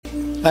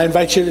I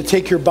invite you to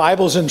take your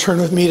Bibles and turn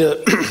with me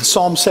to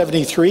Psalm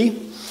 73.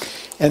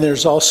 And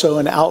there's also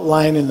an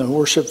outline in the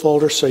worship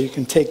folder, so you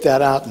can take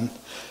that out and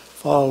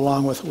follow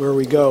along with where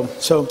we go.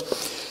 So,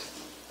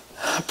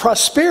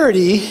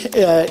 prosperity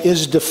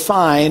is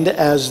defined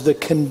as the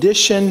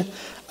condition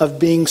of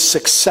being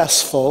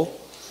successful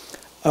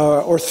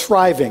or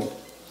thriving,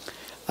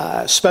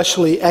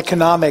 especially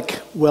economic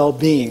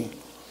well-being.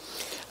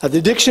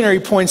 The dictionary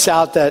points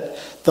out that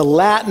the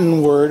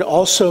Latin word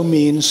also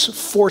means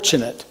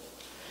fortunate,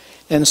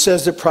 and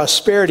says that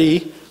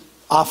prosperity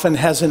often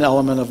has an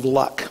element of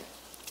luck.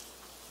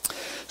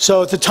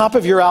 So at the top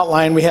of your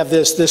outline, we have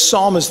this. This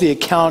psalm is the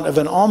account of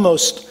an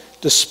almost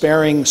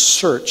despairing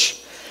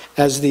search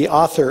as the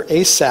author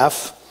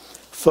Asaph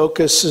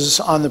focuses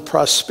on the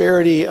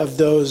prosperity of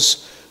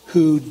those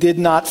who did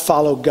not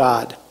follow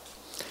God.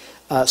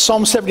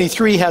 Psalm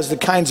 73 has the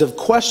kinds of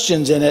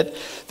questions in it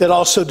that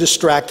also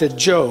distracted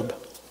Job.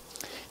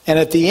 And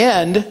at the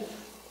end,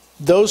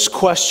 those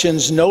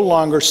questions no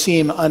longer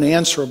seem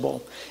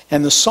unanswerable.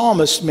 And the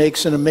psalmist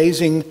makes an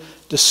amazing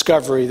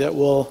discovery that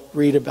we'll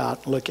read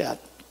about and look at.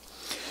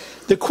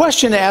 The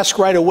question to ask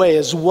right away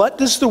is, what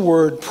does the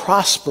word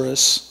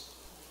prosperous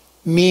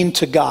mean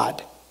to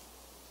God?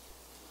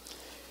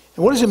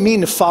 And what does it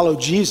mean to follow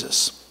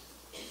Jesus?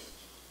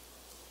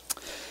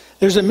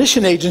 There's a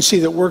mission agency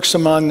that works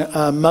among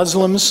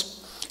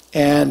Muslims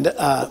and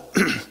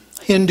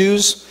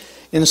Hindus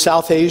in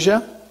South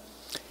Asia.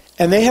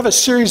 And they have a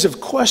series of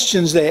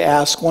questions they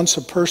ask once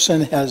a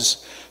person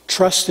has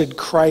trusted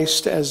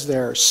Christ as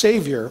their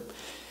Savior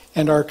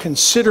and are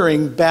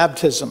considering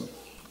baptism.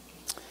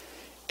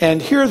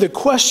 And here are the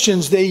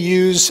questions they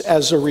use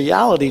as a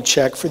reality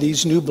check for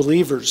these new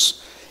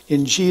believers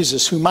in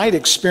Jesus who might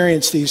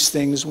experience these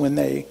things when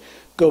they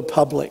go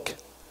public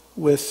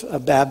with a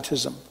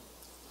baptism.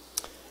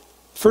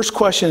 First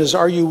question is,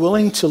 are you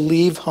willing to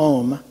leave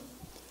home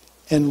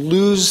and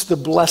lose the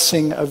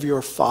blessing of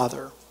your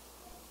Father?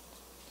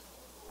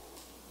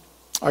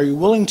 Are you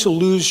willing to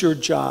lose your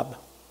job?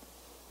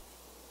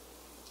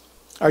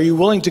 Are you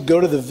willing to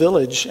go to the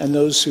village and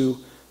those who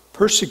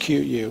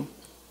persecute you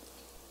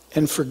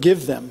and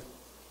forgive them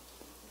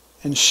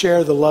and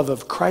share the love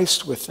of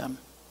Christ with them?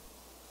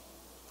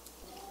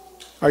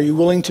 Are you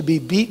willing to be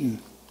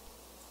beaten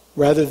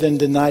rather than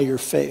deny your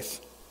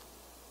faith?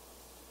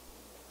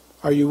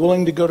 Are you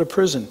willing to go to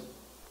prison?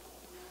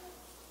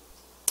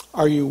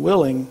 Are you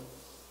willing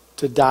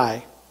to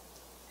die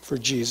for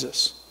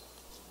Jesus?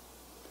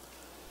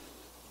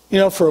 You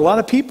know, for a lot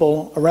of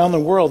people around the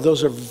world,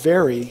 those are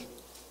very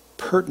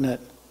pertinent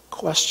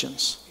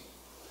questions.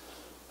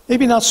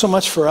 Maybe not so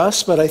much for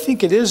us, but I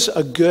think it is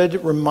a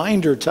good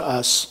reminder to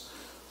us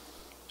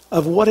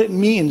of what it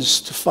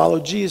means to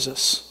follow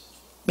Jesus,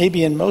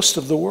 maybe in most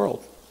of the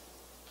world.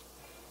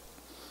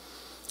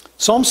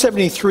 Psalm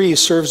 73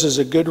 serves as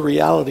a good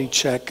reality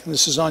check,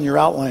 this is on your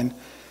outline,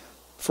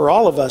 for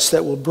all of us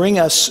that will bring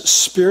us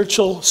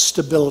spiritual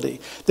stability,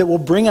 that will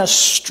bring us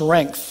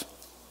strength.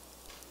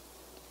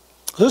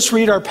 Let's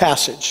read our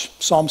passage,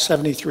 Psalm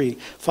 73.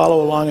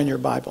 Follow along in your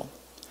Bible.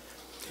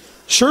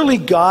 Surely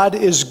God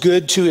is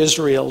good to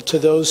Israel, to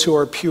those who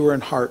are pure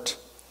in heart.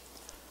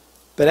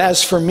 But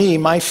as for me,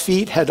 my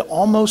feet had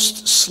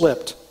almost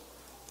slipped.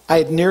 I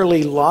had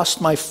nearly lost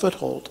my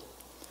foothold.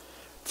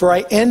 For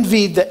I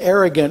envied the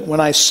arrogant when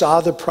I saw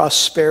the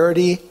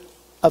prosperity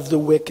of the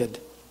wicked.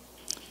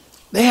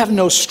 They have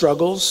no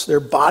struggles.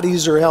 Their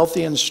bodies are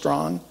healthy and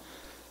strong.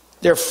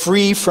 They're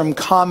free from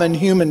common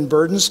human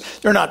burdens.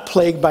 They're not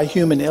plagued by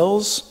human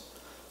ills.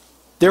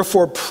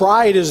 Therefore,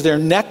 pride is their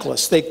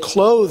necklace. They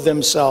clothe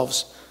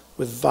themselves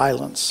with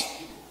violence.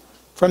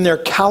 From their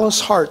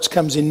callous hearts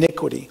comes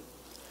iniquity.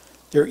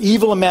 Their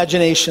evil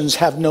imaginations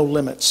have no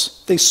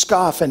limits. They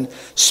scoff and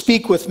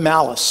speak with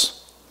malice.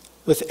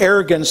 With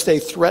arrogance, they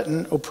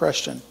threaten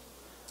oppression.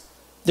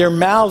 Their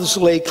mouths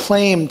lay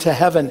claim to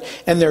heaven,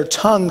 and their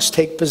tongues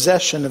take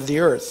possession of the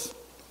earth.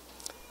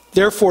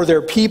 Therefore,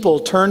 their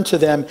people turn to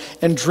them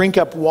and drink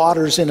up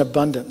waters in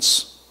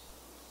abundance.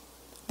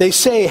 They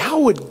say, how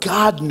would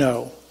God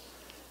know?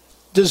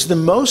 Does the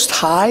Most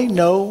High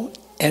know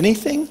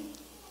anything?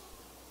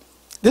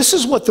 This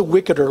is what the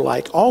wicked are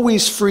like,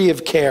 always free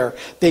of care.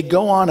 They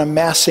go on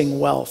amassing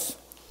wealth.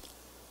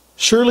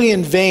 Surely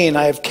in vain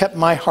I have kept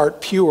my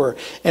heart pure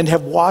and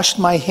have washed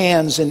my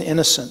hands in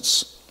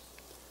innocence.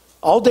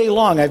 All day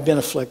long I've been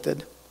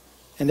afflicted,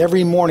 and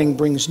every morning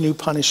brings new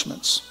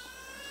punishments.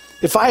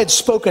 If I had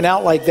spoken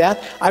out like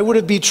that, I would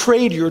have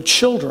betrayed your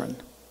children.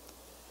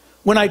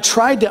 When I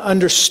tried to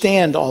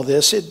understand all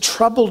this, it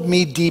troubled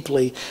me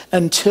deeply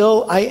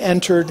until I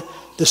entered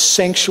the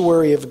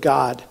sanctuary of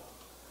God.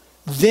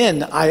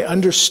 Then I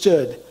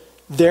understood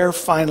their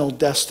final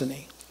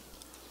destiny.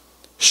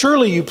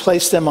 Surely you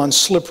place them on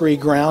slippery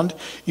ground.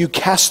 You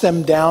cast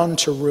them down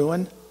to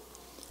ruin.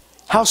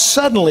 How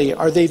suddenly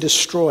are they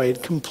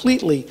destroyed,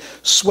 completely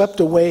swept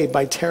away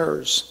by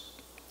terrors.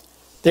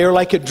 They are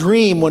like a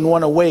dream when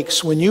one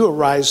awakes. When you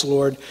arise,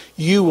 Lord,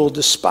 you will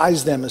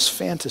despise them as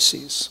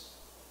fantasies.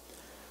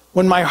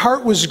 When my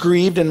heart was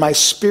grieved and my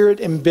spirit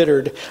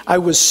embittered, I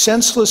was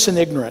senseless and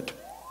ignorant.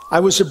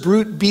 I was a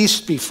brute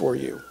beast before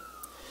you.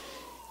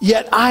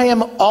 Yet I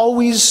am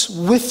always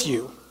with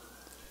you.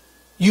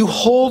 You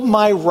hold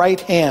my right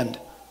hand.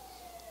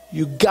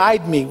 You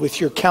guide me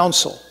with your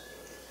counsel,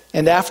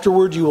 and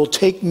afterward you will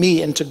take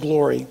me into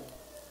glory.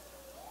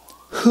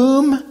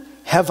 Whom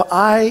have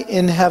I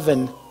in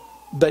heaven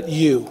but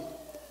you?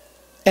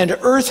 And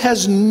earth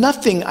has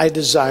nothing I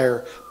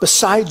desire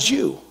besides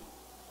you.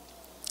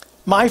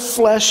 My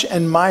flesh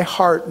and my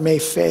heart may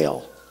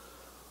fail,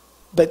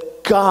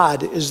 but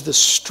God is the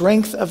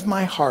strength of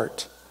my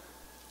heart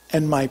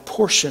and my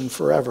portion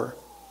forever.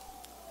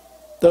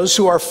 Those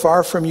who are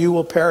far from you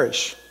will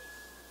perish.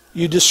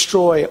 You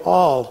destroy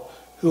all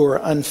who are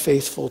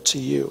unfaithful to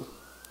you.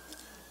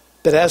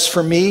 But as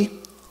for me,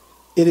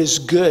 it is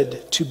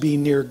good to be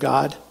near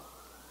God.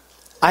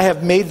 I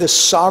have made the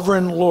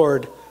sovereign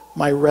Lord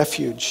my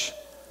refuge.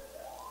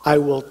 I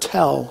will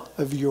tell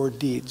of your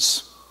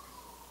deeds.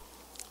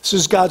 This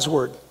is God's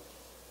word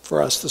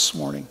for us this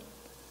morning.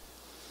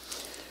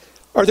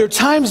 Are there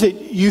times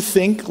that you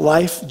think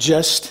life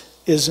just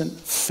isn't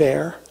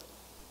fair?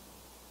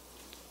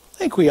 I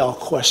think we all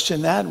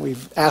question that, and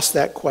we've asked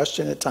that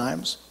question at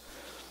times.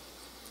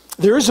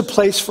 There is a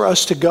place for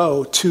us to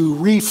go to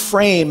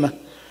reframe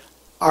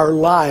our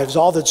lives,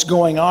 all that's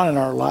going on in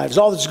our lives,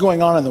 all that's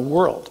going on in the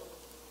world.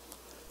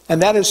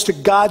 And that is to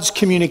God's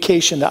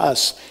communication to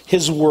us,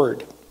 his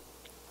word.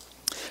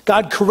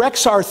 God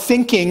corrects our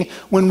thinking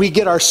when we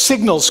get our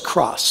signals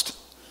crossed.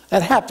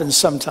 That happens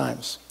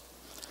sometimes.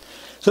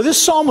 So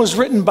this psalm was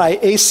written by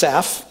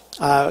Asaph,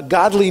 a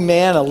godly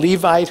man, a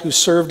Levite who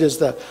served as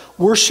the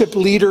worship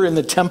leader in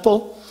the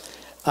temple,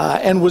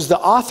 and was the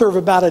author of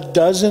about a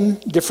dozen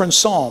different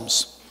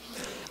psalms.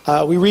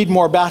 We read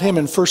more about him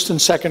in 1st and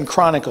 2nd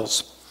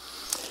Chronicles.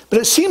 But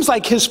it seems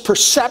like his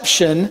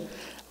perception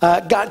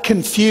got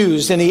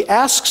confused, and he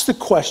asks the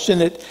question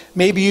that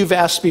maybe you've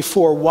asked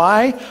before: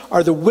 why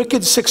are the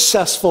wicked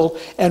successful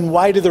and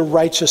why do the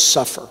righteous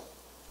suffer?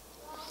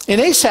 In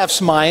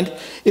Asaph's mind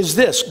is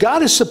this: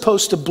 God is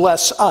supposed to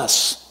bless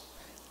us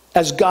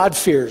as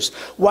God-fearers.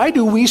 Why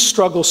do we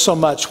struggle so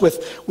much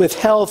with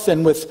health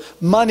and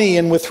with money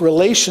and with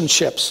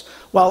relationships,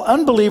 while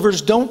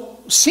unbelievers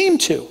don't seem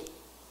to?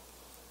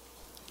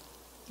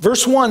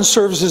 Verse 1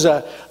 serves as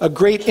a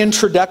great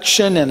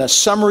introduction and a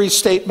summary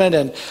statement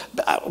and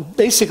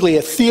basically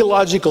a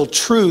theological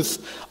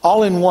truth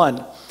all in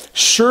one.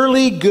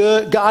 Surely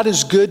God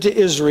is good to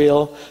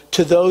Israel,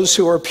 to those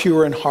who are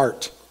pure in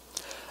heart.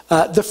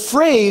 The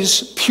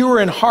phrase pure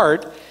in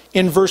heart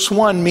in verse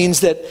 1 means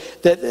that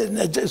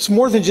it's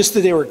more than just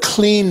that they were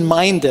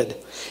clean-minded.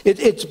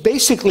 It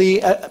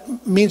basically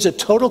means a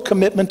total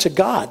commitment to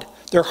God.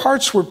 Their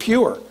hearts were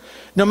pure.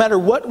 No matter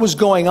what was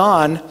going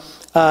on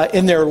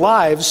in their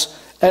lives,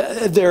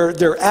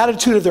 their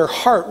attitude of their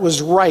heart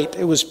was right.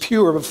 It was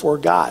pure before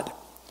God.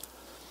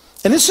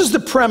 And this is the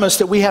premise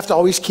that we have to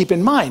always keep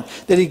in mind,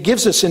 that he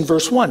gives us in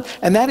verse 1.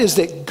 And that is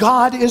that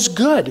God is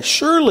good.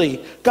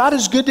 Surely, God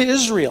is good to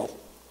Israel.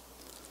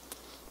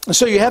 And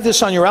so you have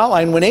this on your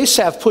outline. When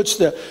Asaph puts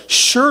the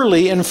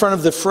surely in front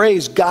of the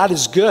phrase, God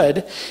is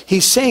good,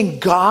 he's saying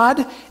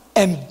God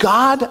and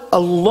God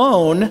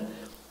alone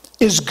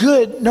is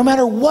good no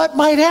matter what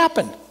might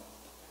happen.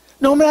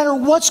 No matter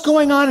what's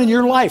going on in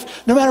your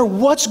life, no matter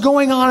what's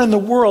going on in the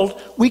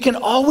world, we can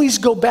always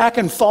go back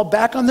and fall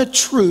back on the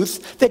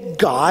truth that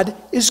God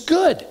is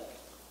good.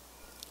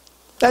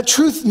 That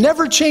truth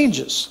never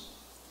changes.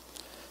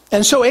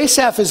 And so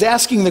Asaph is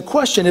asking the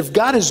question, if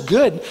God is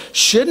good,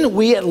 shouldn't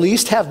we at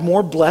least have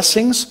more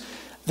blessings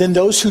than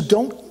those who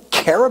don't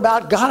care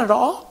about God at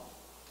all?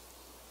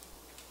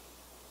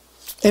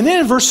 And then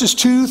in verses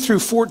 2 through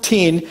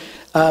 14,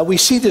 we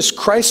see this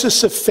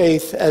crisis of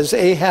faith as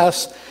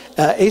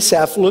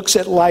Asaph looks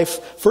at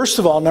life, first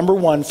of all, number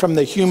one, from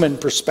the human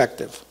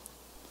perspective.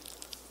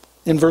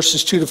 In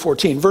verses 2 to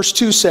 14. Verse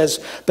 2 says,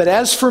 "But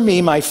as for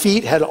me, my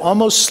feet had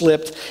almost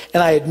slipped,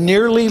 and I had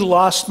nearly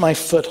lost my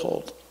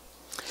foothold."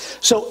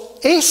 So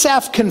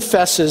Asaph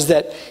confesses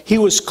that he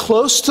was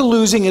close to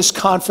losing his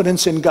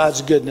confidence in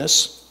God's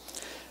goodness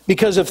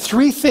because of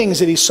three things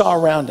that he saw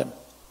around him.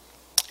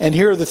 And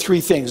here are the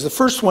three things. The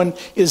first one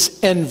is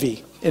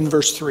envy in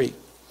verse 3.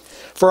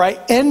 "For I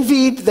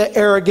envied the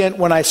arrogant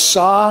when I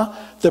saw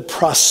the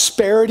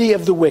prosperity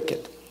of the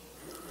wicked."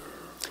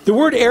 The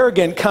word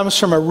arrogant comes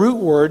from a root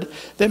word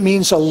that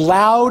means a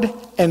loud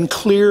and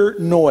clear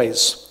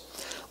noise,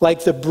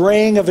 like the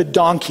braying of a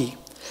donkey.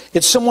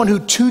 It's someone who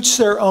toots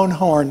their own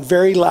horn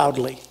very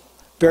loudly,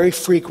 very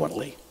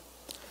frequently.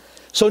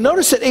 So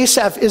notice that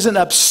Asaph isn't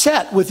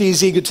upset with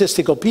these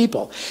egotistical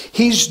people.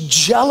 He's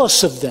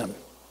jealous of them.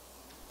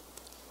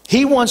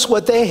 He wants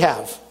what they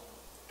have.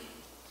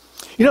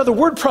 You know, the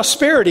word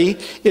prosperity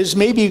is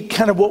maybe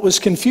kind of what was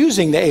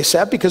confusing to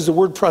Asaph, because the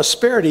word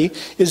prosperity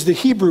is the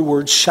Hebrew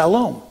word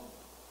shalom.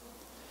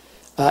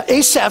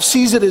 Asaph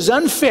sees it as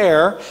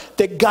unfair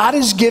that God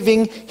is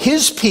giving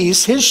his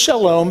peace, his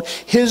shalom,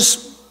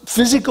 his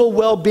physical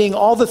well-being,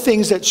 all the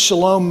things that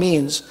shalom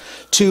means.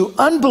 To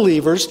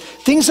unbelievers,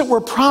 things that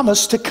were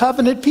promised to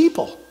covenant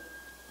people.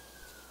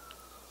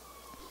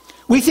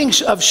 We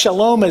think of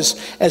shalom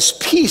as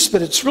peace,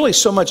 but it's really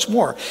so much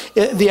more.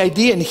 The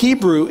idea in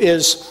Hebrew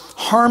is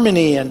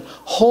harmony and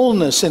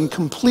wholeness and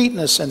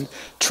completeness and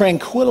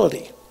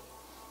tranquility.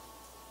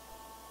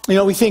 You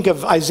know, we think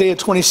of Isaiah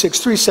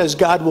 26:3 says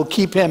God will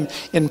keep him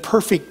in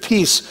perfect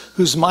peace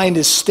whose mind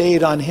is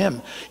stayed on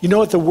him. You know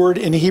what the word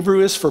in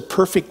Hebrew is for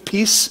perfect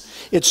peace?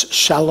 It's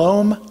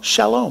shalom,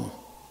 shalom.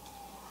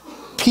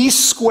 Peace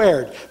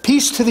squared.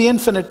 Peace to the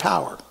infinite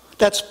power.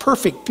 That's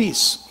perfect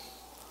peace.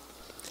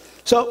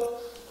 So,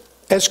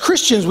 as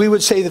Christians, we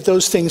would say that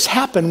those things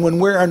happen when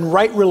we're in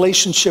right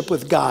relationship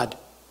with God.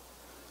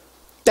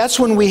 That's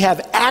when we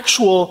have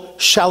actual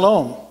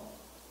shalom.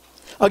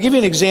 I'll give you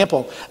an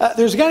example.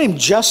 There's a guy named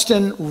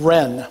Justin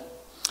Wren,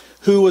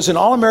 who was an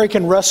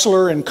All-American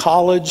wrestler in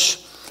college.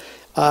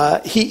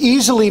 He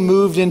easily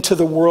moved into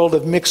the world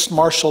of mixed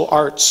martial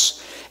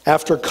arts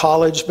after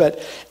college,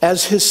 but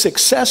as his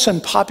success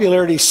and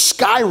popularity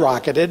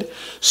skyrocketed,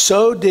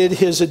 so did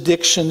his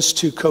addictions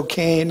to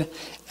cocaine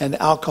and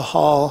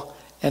alcohol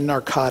and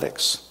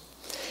narcotics.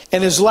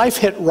 And his life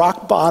hit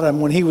rock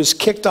bottom when he was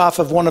kicked off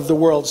of one of the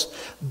world's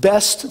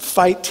best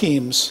fight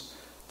teams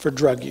for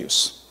drug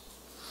use.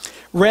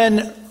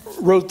 Wren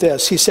wrote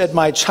this. He said,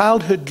 "My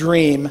childhood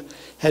dream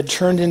had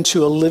turned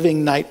into a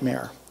living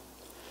nightmare.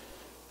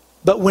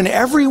 But when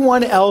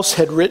everyone else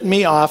had written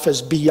me off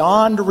as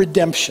beyond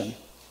redemption,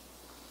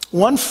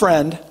 one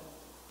friend,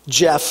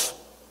 Jeff,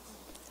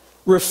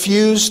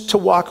 refused to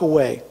walk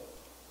away.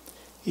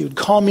 He would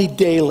call me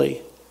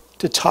daily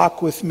to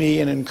talk with me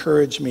and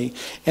encourage me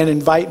and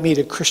invite me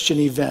to Christian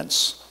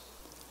events.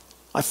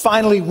 I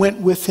finally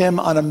went with him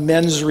on a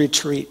men's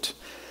retreat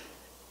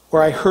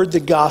where I heard the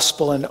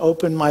gospel and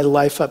opened my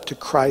life up to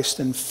Christ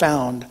and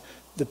found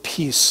the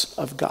peace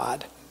of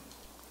God.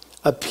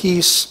 A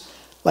peace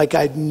like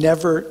I'd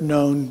never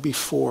known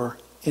before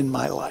in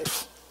my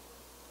life."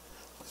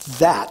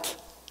 That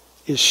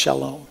is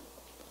shalom.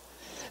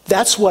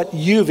 That's what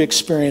you've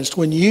experienced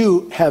when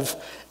you have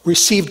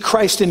received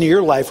Christ into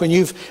your life, when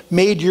you've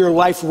made your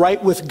life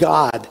right with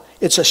God.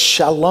 It's a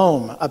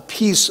shalom, a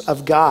peace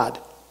of God.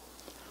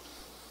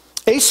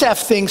 Asaph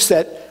thinks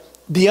that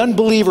the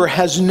unbeliever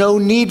has no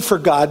need for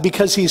God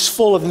because he's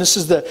full of, and this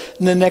is the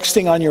next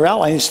thing on your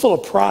outline, he's full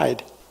of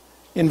pride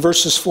in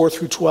verses 4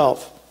 through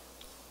 12.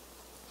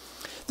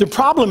 The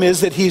problem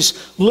is that he's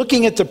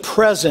looking at the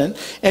present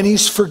and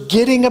he's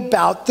forgetting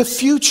about the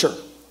future.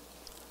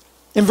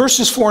 In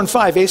verses 4 and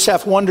 5,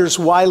 Asaph wonders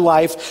why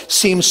life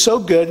seems so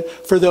good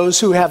for those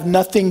who have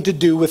nothing to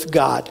do with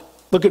God.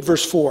 Look at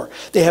verse 4.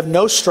 They have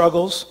no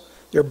struggles.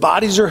 Their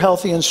bodies are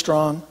healthy and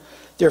strong.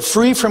 They're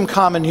free from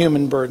common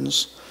human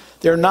burdens.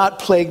 They're not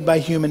plagued by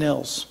human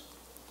ills.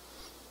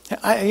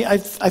 I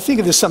think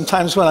of this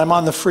sometimes when I'm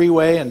on the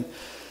freeway and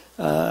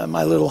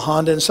my little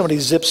Honda and somebody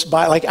zips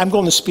by. Like I'm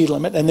going the speed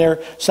limit and there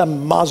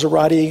some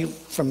Maserati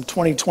from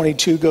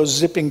 2022 goes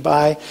zipping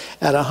by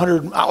at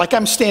 100. Like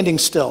I'm standing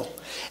still.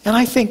 And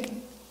I think,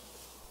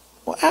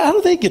 well, how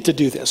do they get to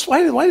do this?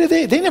 Why do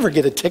they never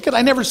get a ticket?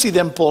 I never see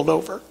them pulled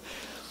over.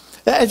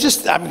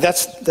 That's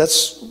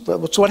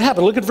what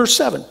happened. Look at verse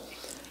 7.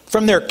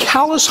 From their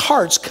callous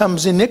hearts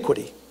comes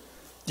iniquity.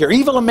 Their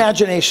evil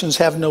imaginations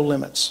have no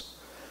limits.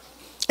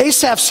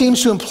 Asaph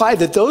seems to imply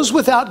that those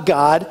without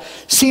God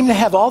seem to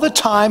have all the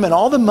time and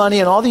all the money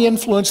and all the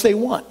influence they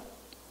want.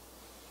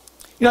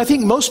 You know, I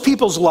think most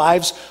people's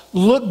lives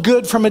look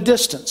good from a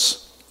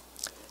distance.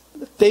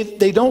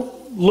 They don't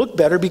look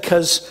better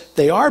because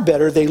they are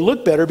better. They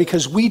look better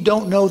because we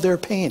don't know their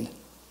pain.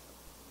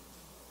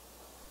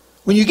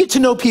 When you get to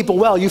know people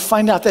well, you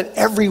find out that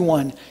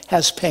everyone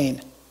has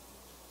pain.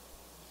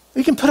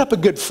 We can put up a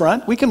good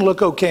front. We can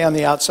look okay on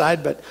the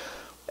outside, but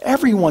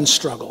everyone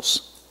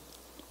struggles.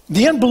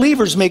 The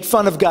unbelievers make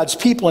fun of God's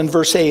people in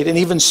verse 8 and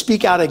even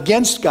speak out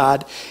against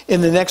God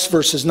in the next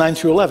verses 9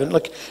 through 11.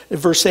 Look at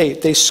verse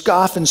 8. They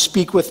scoff and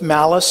speak with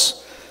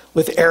malice.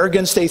 With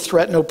arrogance they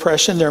threaten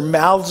oppression. Their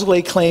mouths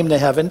lay claim to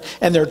heaven,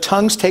 and their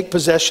tongues take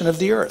possession of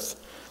the earth.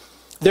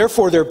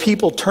 Therefore their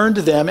people turn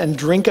to them and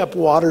drink up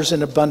waters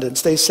in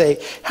abundance. They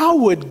say, how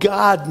would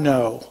God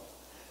know?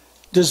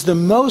 Does the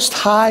Most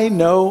High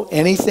know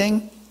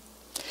anything?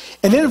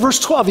 And then in verse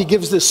 12, he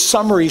gives this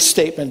summary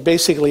statement,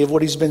 basically, of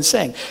what he's been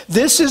saying.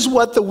 This is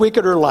what the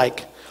wicked are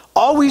like,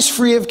 always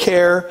free of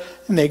care,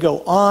 and they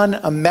go on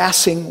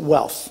amassing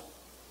wealth.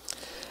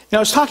 Now,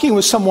 I was talking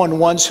with someone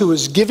once who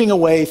was giving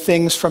away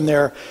things from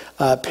their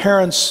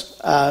parents'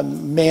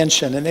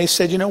 mansion, and they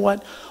said, you know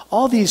what?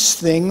 All these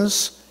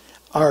things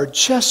are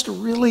just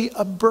really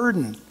a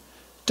burden.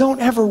 Don't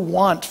ever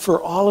want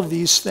for all of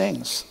these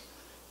things.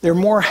 They're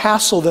more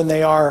hassle than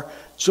they are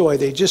joy.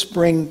 They just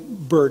bring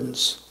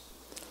burdens.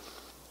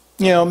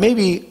 You know,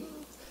 maybe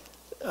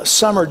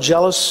some are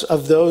jealous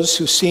of those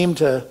who seem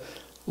to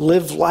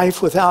live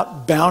life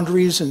without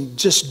boundaries and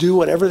just do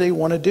whatever they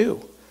want to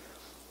do.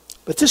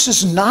 But this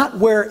is not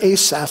where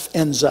Asaph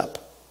ends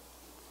up.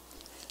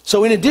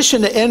 So in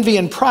addition to envy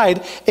and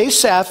pride,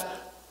 Asaph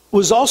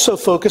was also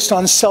focused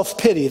on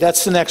self-pity.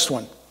 That's the next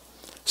one.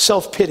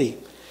 Self-pity.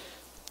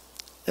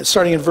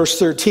 Starting in verse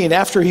 13,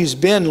 after he's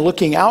been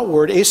looking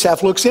outward,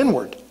 Asaph looks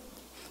inward.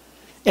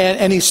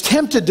 And he's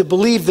tempted to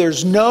believe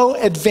there's no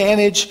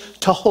advantage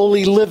to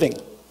holy living.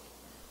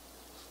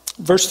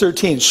 Verse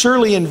 13,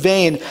 surely in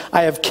vain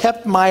I have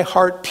kept my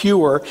heart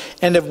pure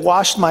and have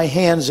washed my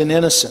hands in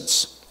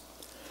innocence.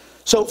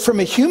 So from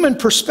a human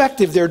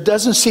perspective, there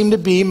doesn't seem to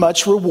be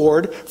much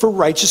reward for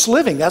righteous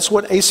living. That's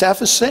what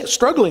Asaph is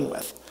struggling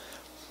with.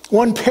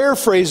 One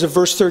paraphrase of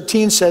verse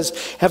 13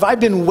 says, have I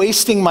been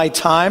wasting my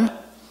time?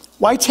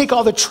 Why take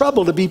all the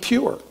trouble to be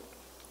pure?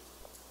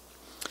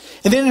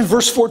 And then in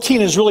verse 14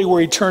 is really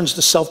where he turns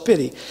to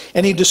self-pity.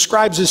 And he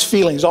describes his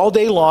feelings. All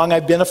day long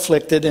I've been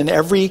afflicted, and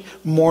every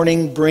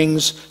morning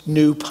brings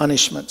new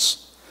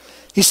punishments.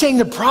 He's saying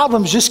the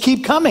problems just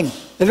keep coming.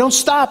 They don't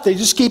stop. They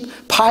just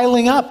keep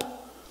piling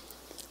up.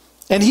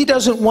 And he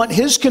doesn't want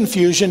his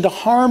confusion to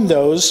harm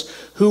those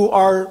who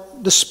are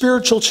the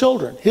spiritual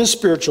children, his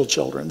spiritual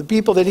children, the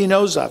people that he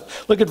knows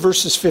of. Look at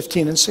verses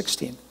 15 and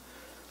 16.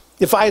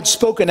 If I had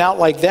spoken out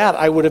like that,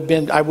 I would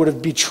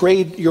have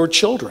betrayed your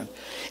children.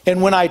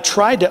 And when I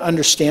tried to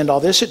understand all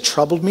this, it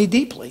troubled me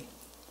deeply.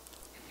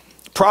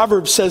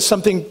 Proverbs says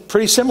something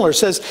pretty similar. It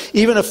says,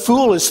 even a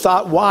fool is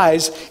thought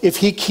wise if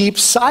he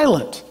keeps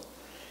silent,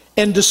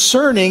 and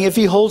discerning if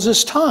he holds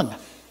his tongue.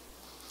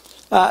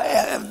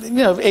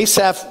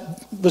 Asaph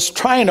was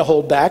trying to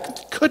hold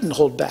back, couldn't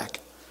hold back.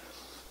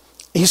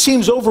 He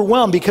seems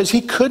overwhelmed because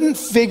he couldn't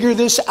figure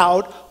this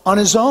out on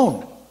his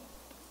own.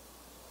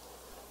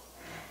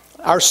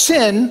 Our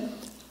sin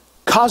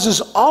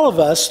causes all of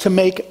us to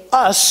make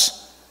us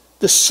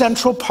the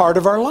central part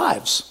of our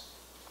lives.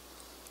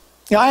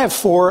 I have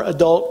 4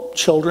 adult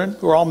children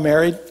who are all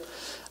married.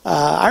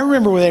 I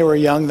remember when they were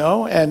young,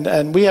 though,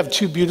 and we have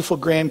 2 beautiful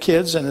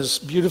grandkids, and as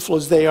beautiful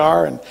as they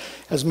are, and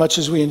as much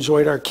as we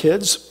enjoyed our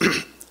kids,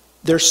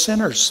 they're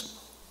sinners,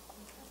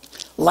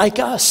 like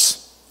us.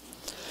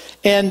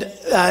 And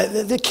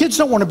the kids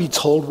don't want to be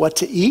told what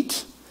to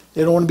eat.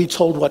 They don't want to be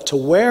told what to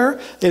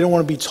wear. They don't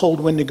want to be told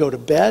when to go to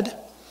bed.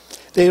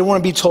 They don't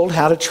want to be told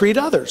how to treat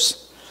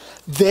others.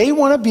 They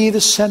want to be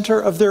the center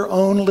of their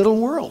own little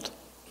world.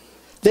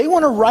 They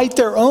want to write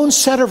their own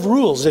set of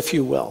rules, if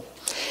you will.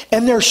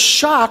 And they're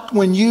shocked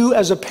when you,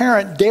 as a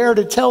parent, dare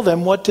to tell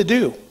them what to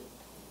do.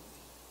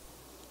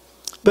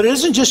 But it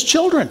isn't just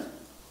children.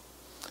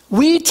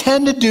 We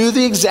tend to do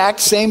the exact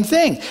same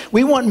thing.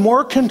 We want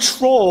more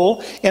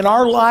control in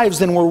our lives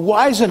than we're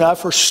wise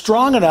enough or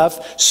strong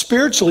enough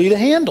spiritually to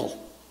handle.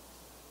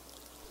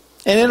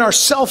 And in our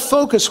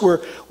self-focus,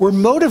 we're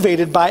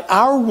motivated by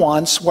our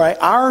wants, by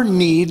our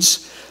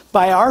needs,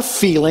 by our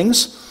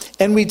feelings,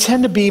 and we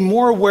tend to be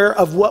more aware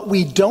of what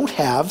we don't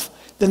have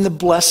than the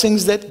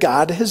blessings that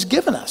God has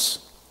given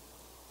us,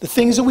 the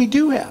things that we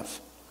do have.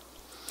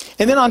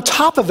 And then on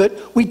top of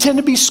it, we tend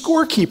to be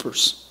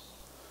scorekeepers.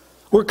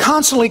 We're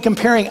constantly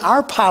comparing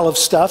our pile of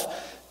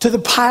stuff to the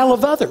pile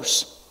of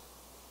others.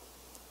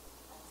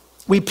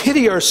 We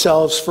pity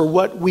ourselves for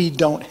what we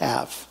don't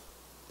have.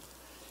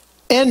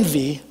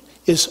 Envy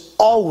is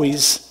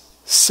always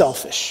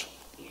selfish.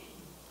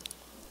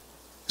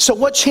 So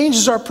what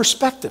changes our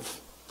perspective?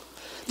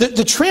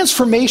 The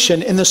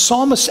transformation in the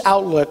psalmist's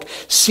outlook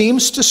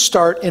seems to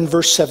start in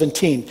verse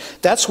 17.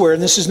 That's where,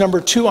 and this is number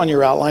 2 on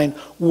your outline,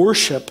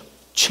 worship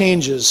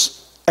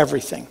changes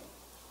everything.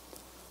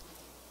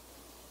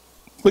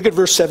 Look at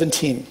verse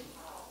 17.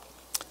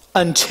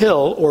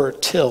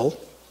 Till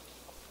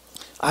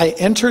I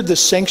entered the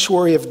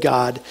sanctuary of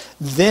God,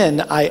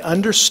 then I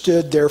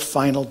understood their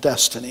final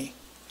destiny.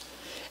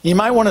 You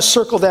might want to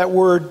circle that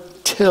word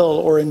till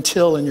or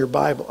until in your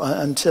Bible,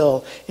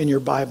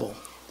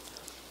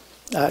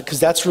 because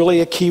that's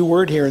really a key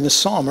word here in the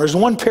psalm. Or as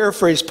one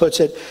paraphrase puts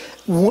it,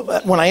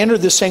 when I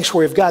entered the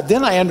sanctuary of God,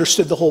 then I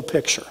understood the whole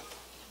picture.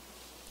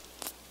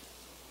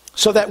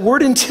 So that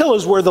word until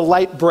is where the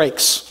light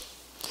breaks.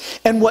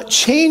 And what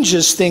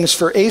changes things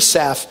for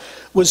Asaph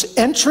was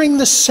entering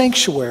the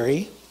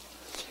sanctuary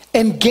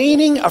and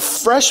gaining a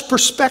fresh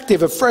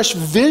perspective, a fresh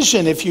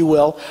vision, if you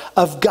will,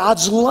 of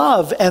God's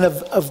love and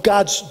of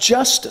God's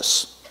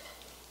justice.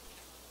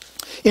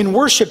 In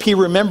worship, he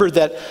remembered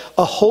that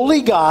a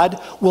holy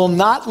God will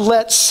not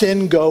let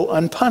sin go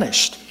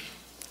unpunished.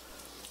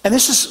 And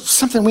this is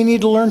something we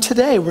need to learn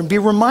today and be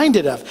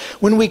reminded of.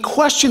 When we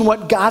question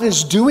what God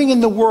is doing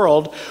in the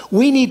world,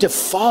 we need to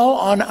fall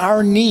on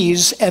our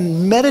knees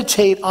and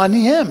meditate on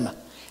him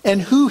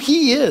and who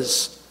he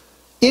is.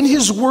 In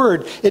his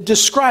word, it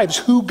describes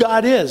who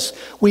God is.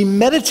 We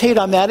meditate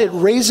on that. It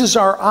raises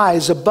our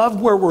eyes above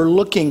where we're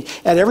looking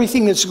at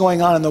everything that's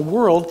going on in the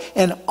world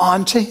and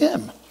onto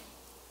him.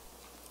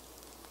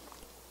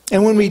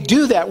 And when we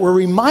do that, we're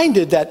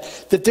reminded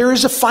that there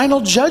is a final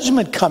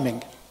judgment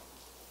coming.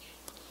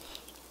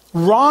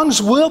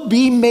 Wrongs will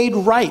be made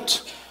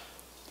right.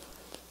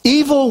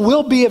 Evil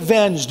will be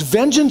avenged.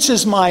 Vengeance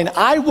is mine.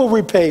 I will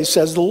repay,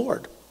 says the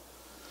Lord.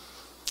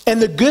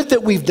 And the good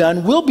that we've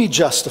done will be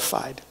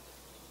justified.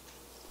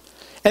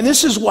 And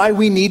this is why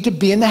we need to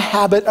be in the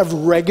habit of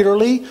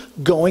regularly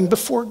going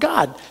before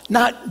God.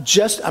 Not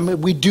just,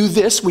 we do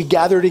this, we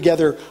gather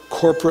together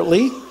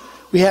corporately.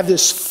 We have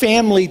this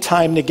family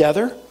time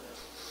together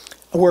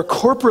where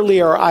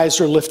corporately our eyes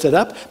are lifted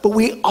up, but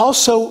we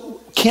also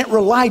can't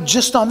rely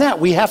just on that.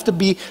 We have to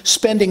be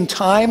spending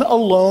time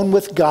alone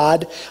with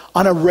God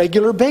on a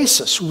regular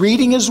basis,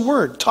 reading his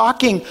word,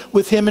 talking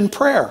with him in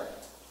prayer.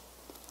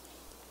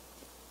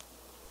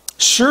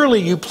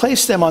 Surely you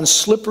place them on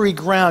slippery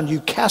ground, you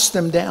cast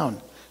them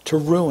down to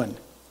ruin.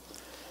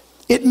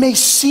 It may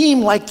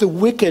seem like the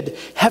wicked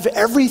have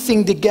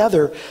everything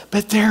together,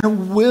 but there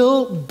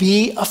will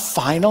be a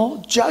final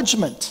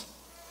judgment.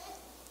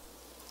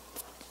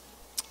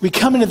 We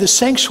come into the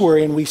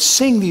sanctuary and we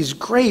sing these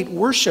great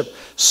worship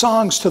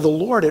songs to the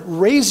Lord. It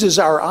raises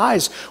our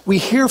eyes. We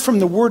hear from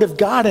the Word of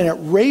God and it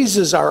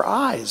raises our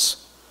eyes.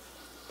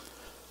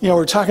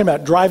 We're talking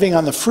about driving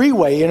on the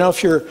freeway.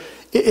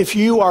 If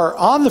you are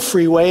on the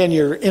freeway and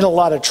you're in a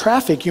lot of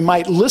traffic, you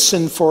might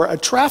listen for a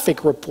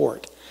traffic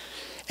report.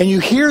 And you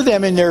hear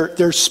them and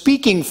they're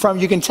speaking from,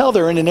 you can tell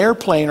they're in an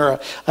airplane or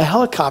a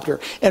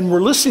helicopter. And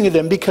we're listening to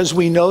them because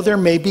we know there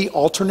may be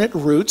alternate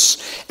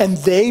routes and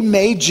they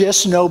may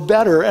just know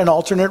better an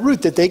alternate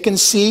route that they can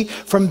see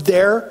from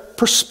their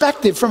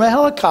perspective from a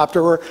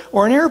helicopter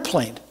or an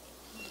airplane.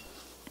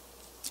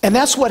 And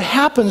that's what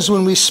happens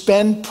when we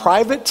spend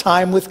private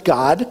time with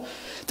God.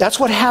 That's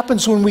what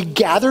happens when we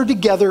gather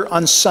together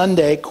on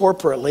Sunday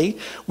corporately.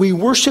 We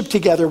worship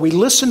together. We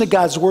listen to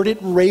God's word. It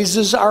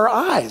raises our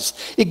eyes.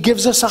 It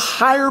gives us a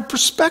higher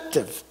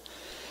perspective.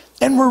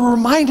 And we're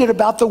reminded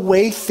about the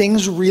way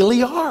things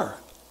really are.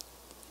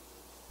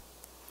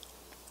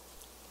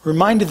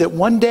 Reminded that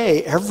one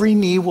day every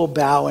knee will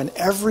bow and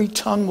every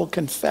tongue will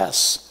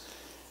confess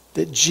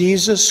that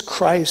Jesus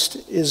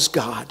Christ is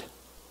God,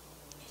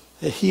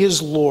 that he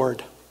is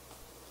Lord,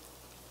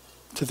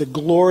 to the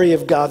glory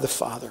of God the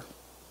Father.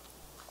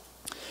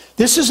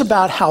 This is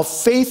about how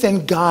faith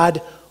in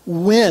God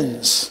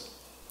wins.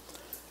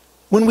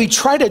 When we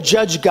try to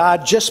judge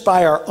God just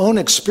by our own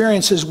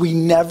experiences, we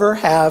never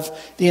have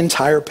the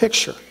entire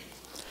picture.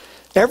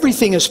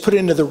 Everything is put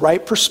into the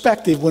right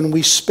perspective when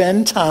we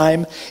spend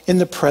time in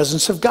the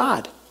presence of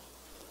God.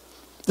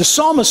 The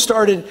psalmist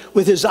started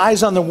with his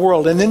eyes on the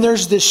world, and then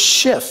there's this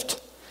shift.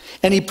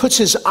 And he puts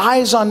his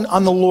eyes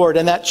on the Lord,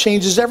 and that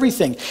changes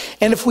everything.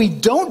 And if we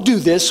don't do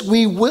this,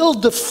 we will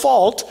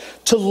default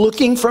to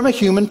looking from a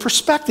human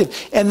perspective.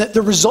 And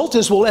the result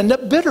is we'll end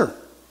up bitter.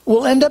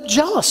 We'll end up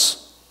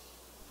jealous.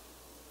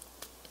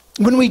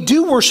 When we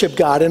do worship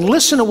God and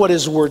listen to what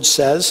his word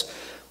says,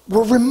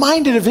 we're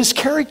reminded of his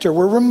character.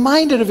 We're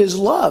reminded of his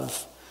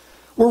love.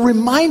 We're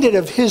reminded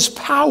of his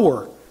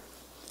power.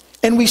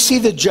 And we see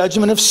the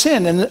judgment of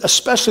sin, and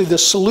especially the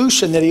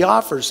solution that he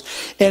offers.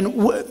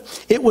 And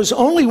it was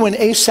only when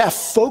Asaph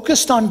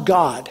focused on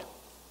God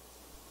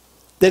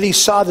that he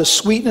saw the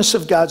sweetness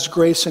of God's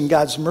grace and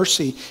God's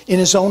mercy in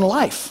his own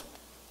life.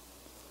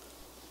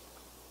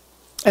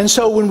 And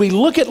so when we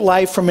look at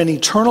life from an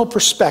eternal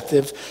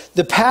perspective,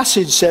 the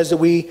passage says that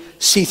we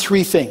see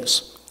three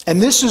things.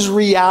 And this is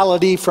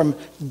reality from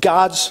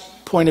God's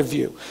point of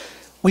view.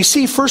 We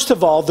see, first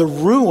of all, the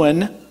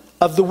ruin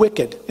of the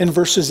wicked in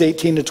verses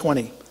 18 to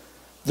 20.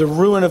 The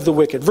ruin of the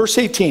wicked. Verse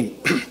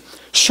 18,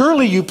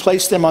 surely you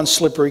place them on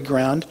slippery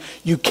ground.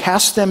 You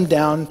cast them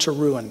down to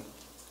ruin.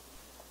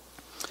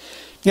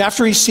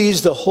 After he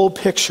sees the whole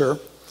picture,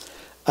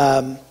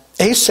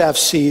 Asaph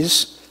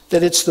sees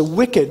that it's the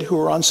wicked who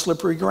are on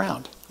slippery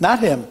ground, not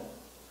him.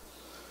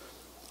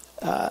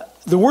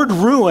 The word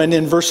ruin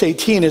in verse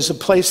 18 is a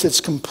place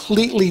that's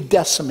completely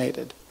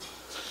decimated.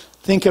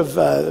 Think of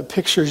the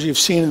pictures you've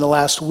seen in the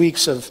last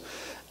weeks of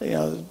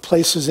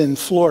places in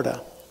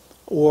Florida,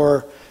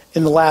 or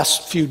in the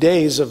last few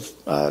days of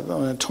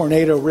a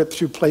tornado ripped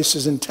through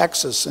places in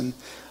Texas and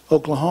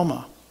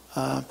Oklahoma.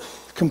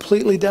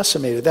 Completely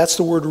decimated. That's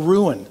the word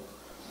ruin.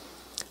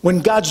 When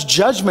God's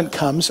judgment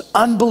comes,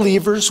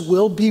 unbelievers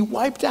will be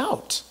wiped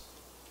out.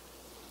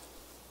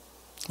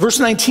 Verse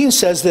 19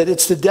 says that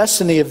it's the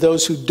destiny of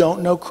those who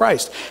don't know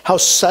Christ. How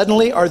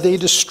suddenly are they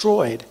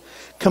destroyed,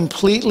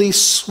 completely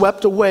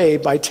swept away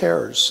by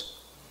terrors.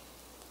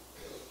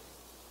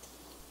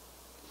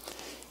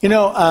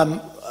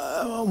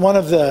 One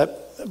of the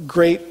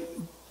great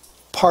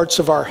parts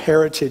of our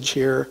heritage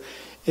here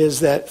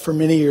is that for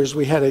many years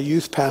we had a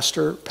youth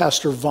pastor,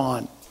 Pastor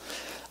Vaughn.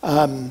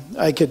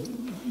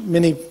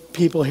 Many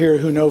people here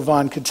who know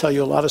Vaughn could tell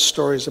you a lot of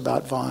stories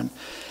about Vaughn.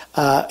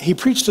 He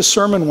preached a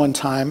sermon one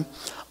time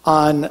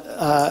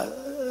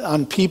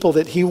on people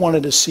that he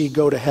wanted to see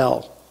go to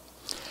hell.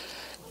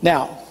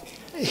 Now,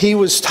 he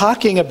was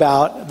talking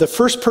about, the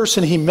first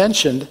person he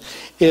mentioned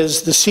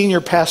is the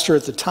senior pastor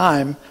at the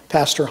time,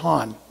 Pastor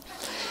Hahn.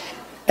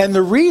 And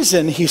the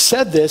reason he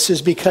said this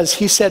is because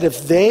he said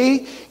if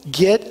they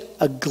get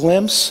a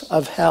glimpse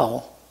of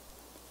hell,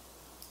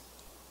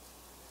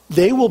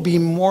 they will be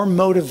more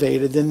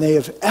motivated than they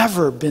have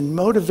ever been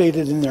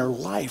motivated in their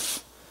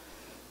life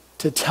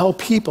to tell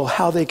people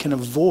how they can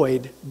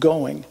avoid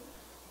going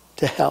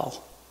to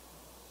hell.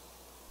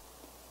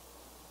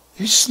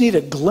 You just need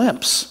a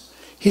glimpse.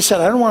 He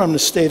said, I don't want them to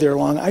stay there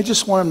long. I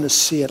just want them to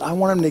see it. I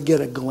want them to get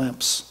a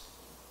glimpse.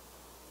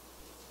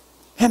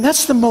 And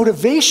that's the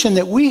motivation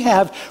that we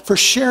have for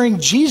sharing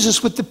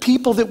Jesus with the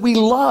people that we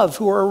love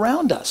who are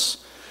around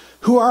us,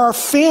 who are our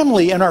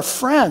family and our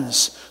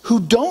friends, who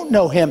don't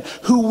know him,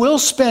 who will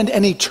spend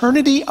an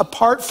eternity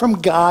apart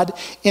from God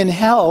in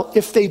hell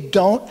if they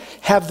don't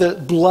have the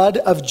blood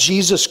of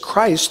Jesus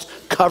Christ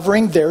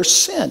covering their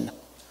sin.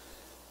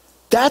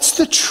 That's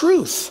the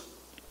truth.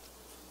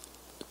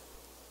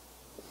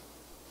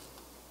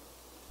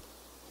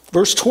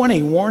 Verse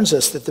 20 warns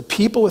us that the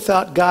people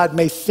without God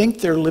may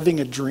think they're living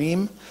a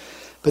dream,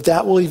 but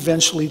that will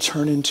eventually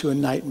turn into a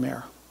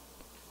nightmare.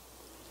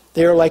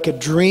 They are like a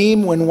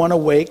dream when one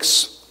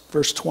awakes.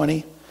 Verse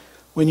 20,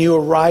 when you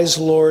arise,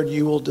 Lord,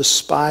 you will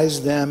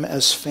despise them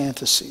as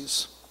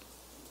fantasies.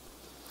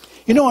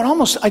 You know,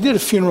 I did a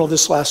funeral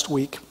this last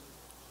week.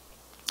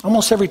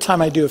 Almost every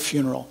time I do a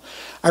funeral,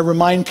 I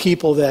remind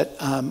people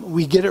that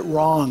we get it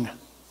wrong.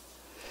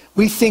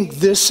 We think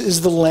this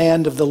is the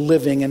land of the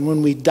living, and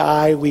when we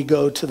die, we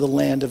go to the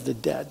land of the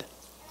dead.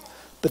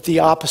 But the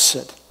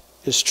opposite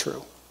is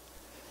true.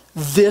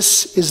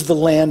 This is the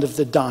land of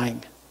the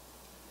dying.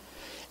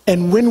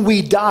 And when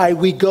we die,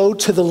 we go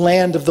to the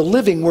land of the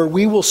living, where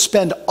we will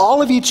spend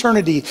all of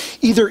eternity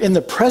either in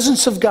the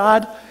presence of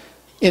God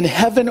in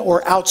heaven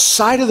or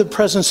outside of the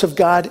presence of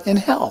God in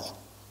hell.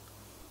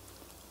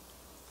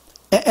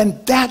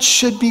 And that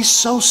should be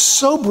so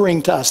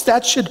sobering to us.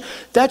 That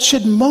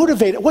should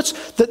motivate. What's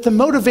the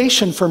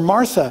motivation for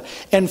Martha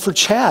and for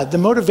Chad? The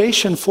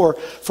motivation for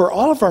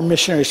all of our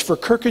missionaries, for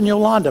Kirk and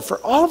Yolanda, for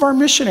all of our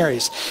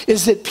missionaries,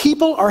 is that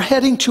people are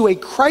heading to a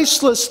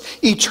Christless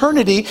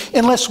eternity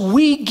unless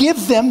we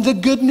give them the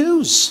good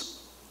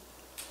news.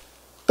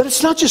 But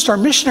it's not just our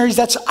missionaries.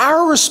 That's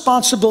our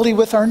responsibility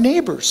with our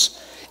neighbors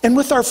and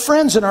with our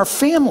friends and our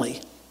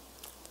family.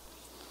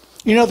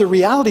 You know, the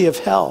reality of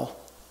hell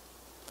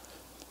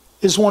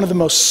is one of the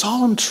most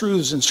solemn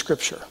truths in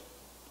Scripture.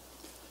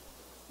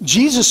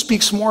 Jesus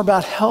speaks more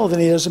about hell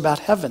than he does about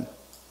heaven.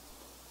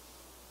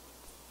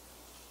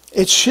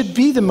 It should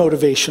be the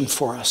motivation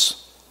for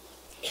us.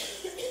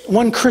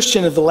 One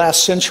Christian of the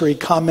last century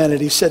commented,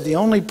 he said, the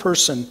only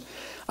person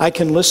I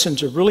can listen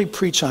to really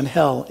preach on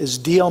hell is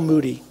D.L.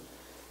 Moody,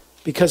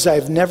 because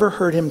I've never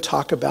heard him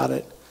talk about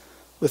it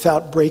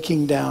without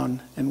breaking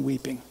down and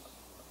weeping.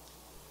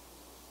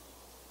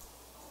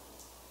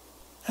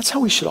 That's how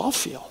we should all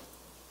feel.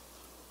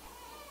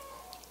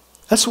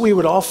 That's what we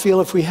would all feel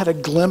if we had a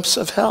glimpse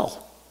of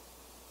hell.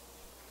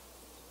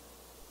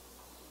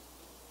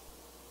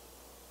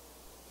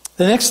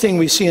 The next thing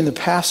we see in the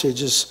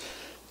passage is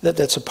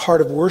that's a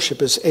part of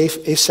worship is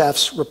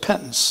Asaph's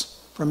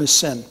repentance from his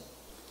sin.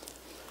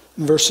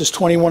 In verses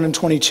 21 and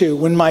 22,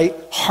 when my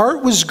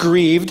heart was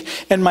grieved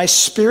and my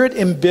spirit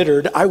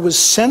embittered, I was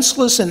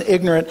senseless and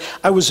ignorant.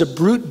 I was a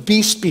brute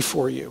beast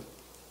before you.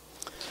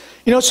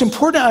 You know, it's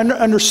important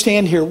to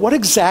understand here what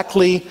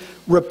exactly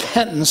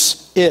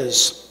repentance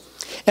is.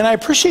 And I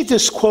appreciate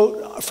this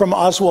quote from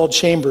Oswald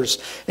Chambers,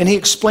 and he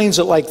explains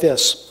it like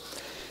this.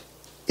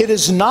 It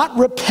is not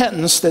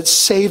repentance that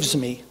saves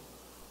me.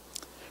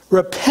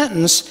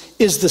 Repentance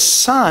is the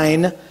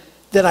sign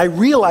that I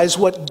realize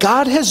what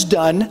God has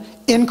done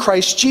in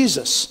Christ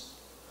Jesus.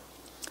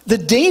 The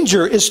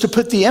danger is to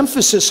put the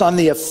emphasis on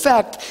the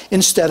effect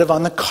instead of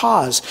on the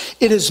cause.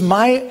 Is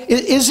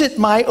it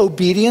my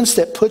obedience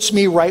that puts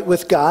me right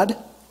with God?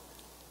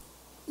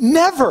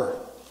 Never.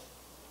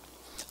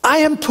 I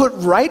am put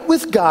right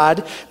with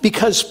God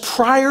because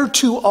prior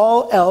to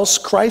all else,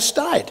 Christ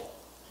died.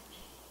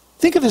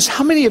 Think of this.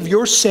 How many of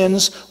your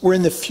sins were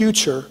in the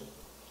future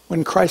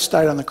when Christ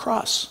died on the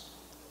cross?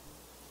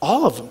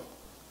 All of them.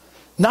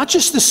 Not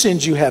just the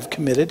sins you have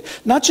committed,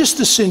 not just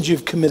the sins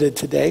you've committed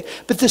today,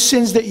 but the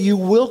sins that you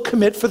will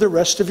commit for the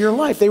rest of your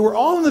life. They were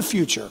all in the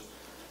future.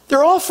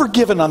 They're all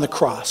forgiven on the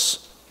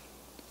cross.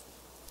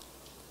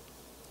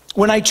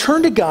 When I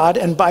turn to God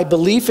and by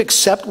belief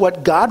accept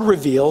what God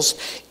reveals,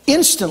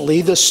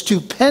 instantly the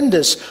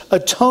stupendous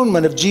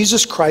atonement of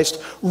Jesus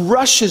Christ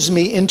rushes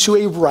me into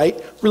a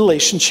right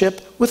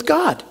relationship with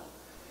God.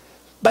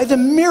 By the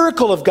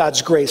miracle of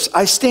God's grace,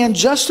 I stand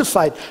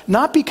justified,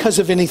 not because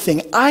of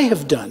anything I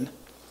have done,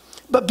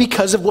 but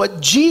because of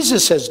what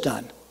Jesus has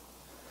done.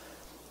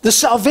 The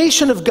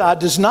salvation of God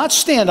does not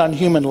stand on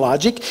human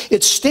logic.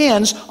 It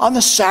stands on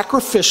the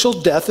sacrificial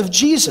death of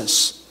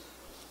Jesus.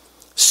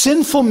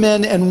 Sinful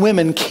men and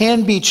women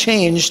can be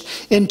changed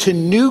into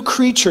new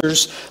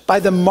creatures by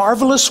the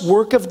marvelous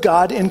work of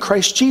God in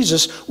Christ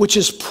Jesus, which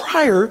is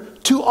prior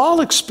to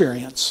all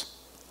experience.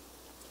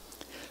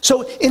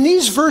 So in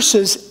these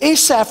verses,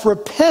 Asaph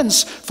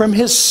repents from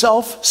his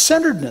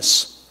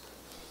self-centeredness.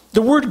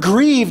 The word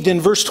grieved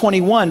in verse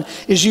 21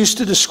 is used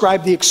to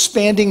describe the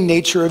expanding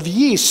nature of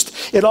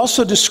yeast. It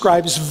also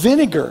describes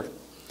vinegar.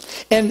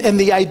 And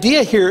the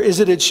idea here is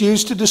that it's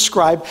used to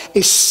describe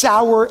a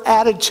sour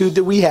attitude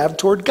that we have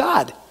toward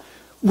God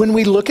when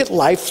we look at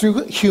life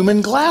through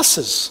human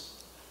glasses.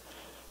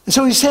 And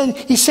so he's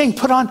saying,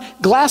 put on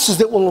glasses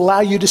that will allow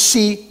you to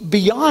see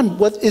beyond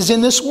what is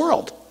in this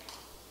world.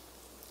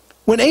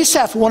 When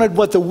Asaph wanted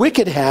what the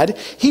wicked had,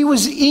 he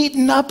was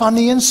eaten up on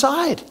the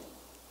inside.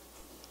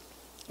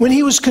 When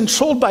he was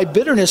controlled by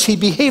bitterness, he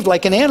behaved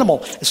like an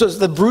animal. So it's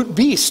the brute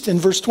beast in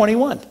verse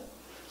 21.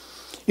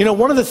 You know,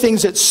 one of the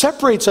things that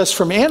separates us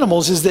from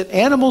animals is that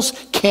animals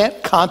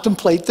can't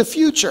contemplate the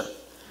future.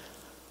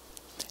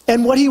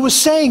 And what he was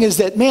saying is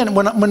that, man,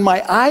 when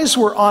my eyes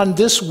were on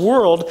this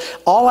world,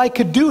 all I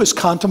could do is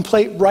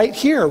contemplate right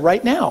here,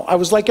 right now. I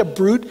was like a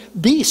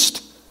brute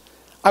beast.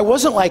 I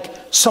wasn't like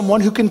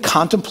someone who can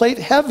contemplate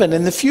heaven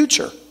in the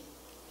future.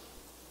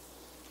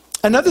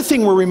 Another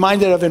thing we're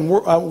reminded of in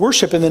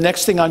worship, and the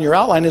next thing on your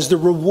outline, is the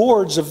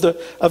rewards of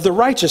the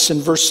righteous,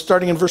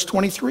 starting in verse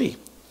 23.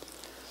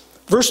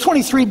 Verse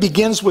 23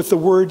 begins with the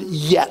word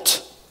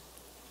yet.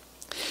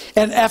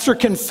 And after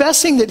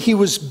confessing that he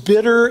was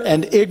bitter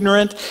and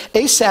ignorant,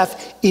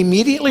 Asaph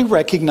immediately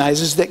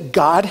recognizes that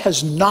God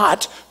has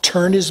not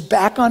turned his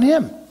back on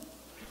him.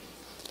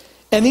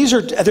 And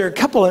there are a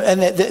couple,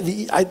 and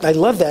I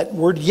love that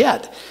word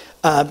yet.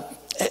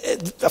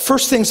 The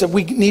first things that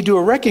we need to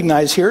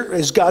recognize here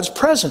is God's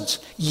presence.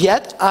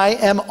 Yet I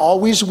am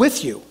always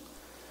with you.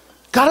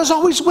 God is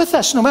always with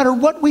us, no matter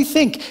what we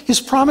think. His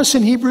promise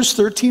in Hebrews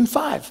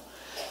 13:5.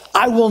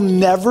 I will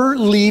never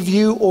leave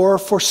you or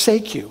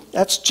forsake you.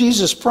 That's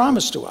Jesus'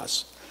 promise to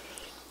us.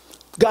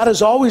 God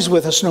is always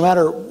with us, no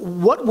matter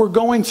what we're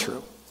going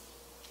through.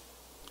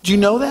 Do you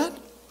know that?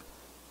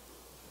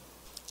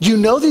 Do you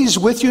know that he's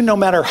with you no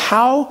matter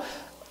how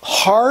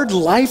hard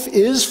life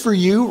is for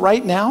you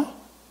right now?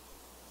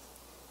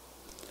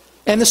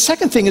 And the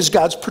second thing is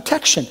God's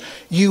protection.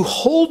 You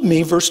hold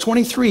me, verse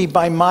 23,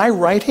 by my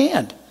right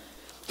hand.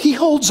 He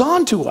holds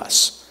on to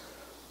us.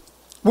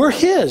 We're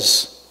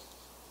his.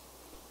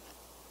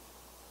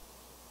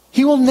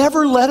 He will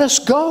never let us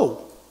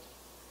go.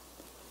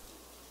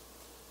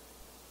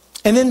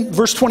 And then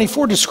verse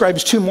 24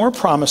 describes two more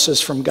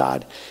promises from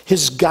God.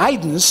 His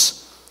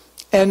guidance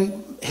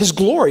and his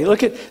glory.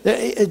 Look at,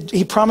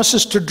 he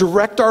promises to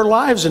direct our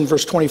lives in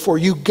verse 24.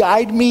 You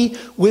guide me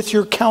with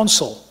your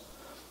counsel.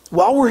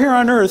 While we're here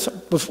on earth,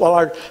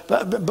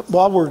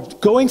 while we're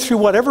going through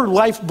whatever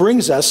life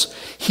brings us,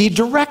 he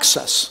directs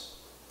us.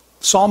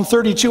 Psalm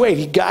 32:8,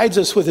 he guides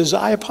us with his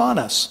eye upon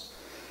us.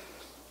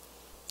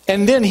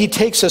 And then he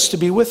takes us to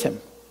be with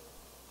him.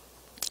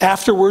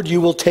 Afterward,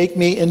 you will take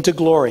me into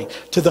glory,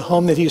 to the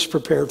home that he has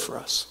prepared for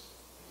us.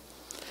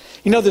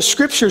 You know, the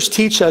scriptures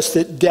teach us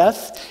that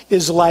death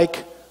is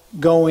like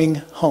going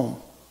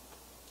home.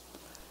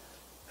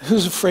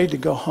 Who's afraid to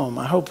go home?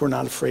 I hope we're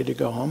not afraid to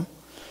go home.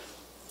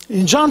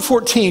 In John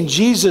 14,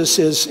 Jesus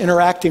is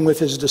interacting with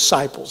his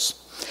disciples.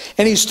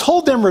 And he's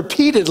told them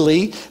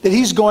repeatedly that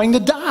he's going to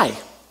die.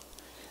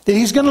 That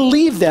he's going to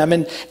leave them.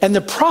 And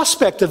the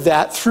prospect of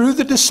that threw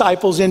the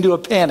disciples into a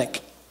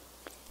panic.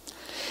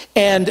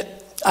 And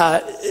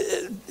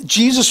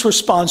Jesus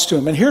responds to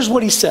him. And here's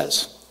what he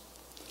says.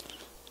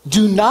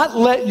 Do not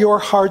let your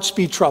hearts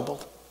be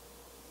troubled.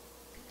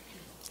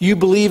 You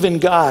believe in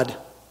God.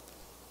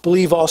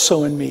 Believe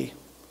also in me.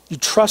 You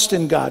trust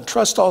in God.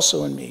 Trust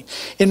also in me.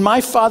 In my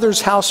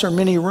Father's house are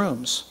many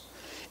rooms.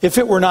 If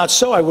it were not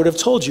so, I would have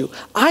told you.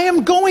 I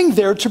am going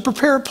there to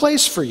prepare a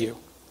place for you.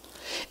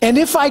 And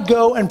if I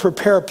go and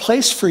prepare a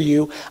place for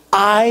you,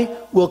 I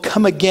will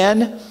come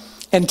again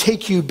and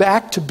take you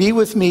back to be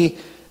with me,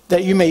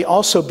 that you may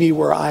also be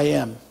where I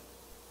am.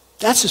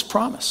 That's his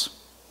promise.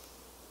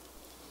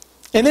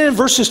 And then in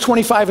verses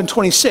 25 and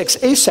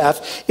 26,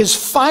 Asaph is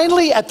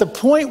finally at the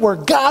point where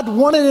God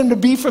wanted him to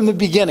be from the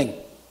beginning.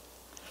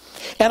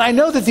 And I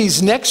know that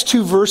these next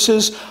two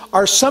verses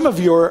are some of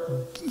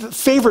your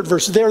favorite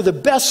verses. They're the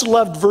best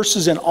loved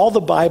verses in all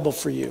the Bible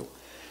for you.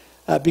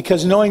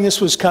 Because knowing this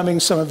was coming,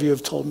 some of you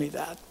have told me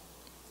that.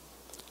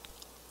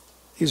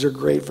 These are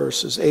great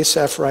verses.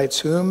 Asaph writes,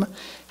 whom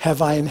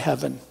have I in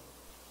heaven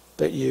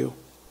but you?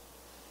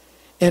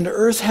 And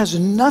earth has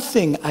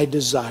nothing I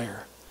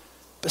desire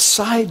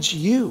besides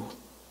you.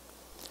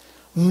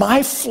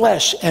 My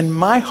flesh and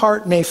my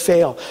heart may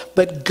fail,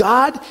 but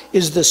God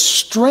is the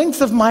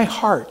strength of my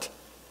heart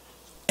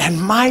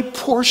and my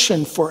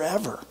portion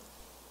forever.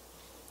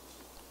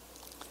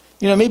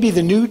 You know, maybe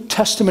the New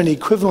Testament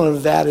equivalent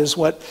of that is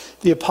what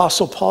the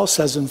Apostle Paul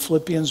says in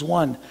Philippians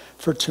 1,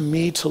 for to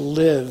me to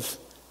live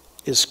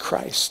is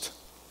Christ,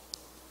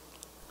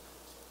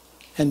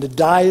 and to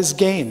die is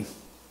gain.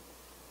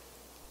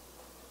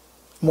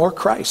 More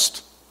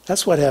Christ.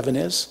 That's what heaven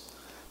is.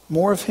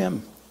 More of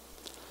him.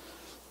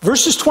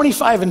 Verses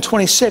 25 and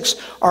 26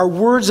 are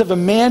words of a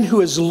man who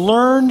has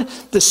learned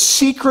the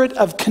secret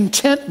of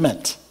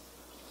contentment.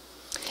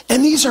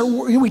 And these are,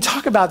 we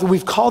talk about that,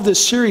 we've called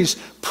this series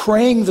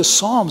Praying the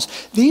Psalms.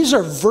 These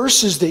are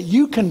verses that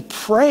you can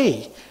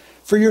pray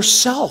for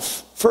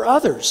yourself, for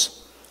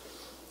others.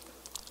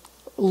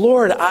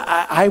 Lord,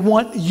 I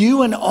want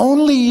you and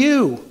only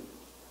you.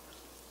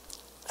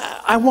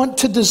 I want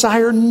to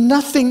desire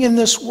nothing in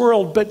this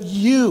world but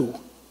you.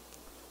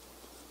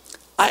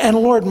 And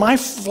Lord, my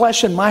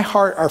flesh and my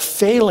heart are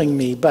failing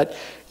me, but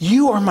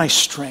you are my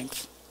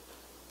strength.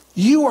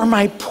 You are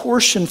my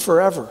portion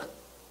forever.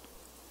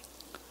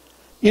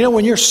 You know,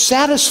 when you're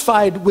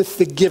satisfied with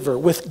the giver,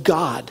 with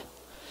God,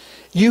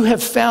 you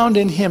have found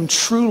in him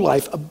true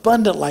life,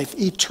 abundant life,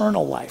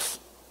 eternal life.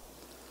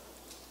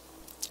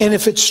 And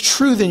if it's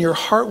true, then your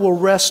heart will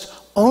rest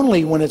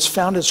only when it's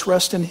found its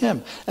rest in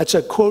him. That's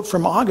a quote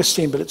from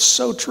Augustine, but it's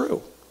so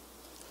true.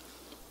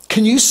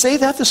 Can you say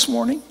that this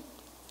morning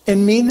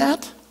and mean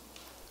that?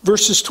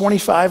 Verses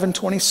 25 and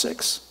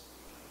 26.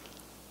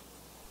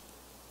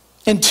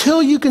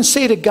 Until you can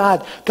say to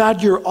God,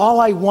 God, you're all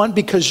I want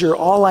because you're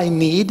all I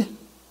need,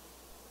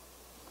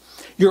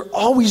 you're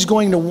always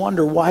going to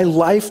wonder why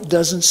life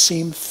doesn't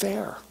seem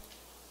fair.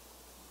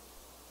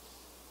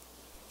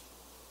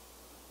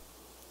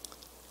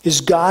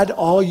 Is God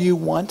all you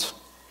want?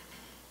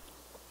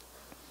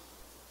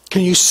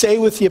 Can you say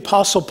with the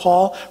Apostle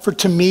Paul, for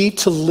to me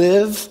to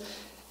live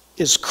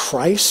is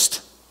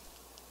Christ?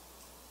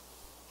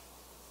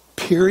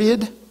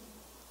 Period.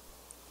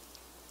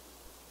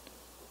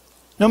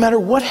 No matter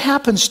what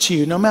happens to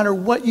you, no matter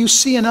what you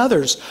see in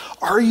others,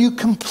 are you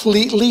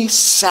completely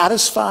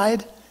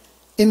satisfied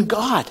in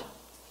God?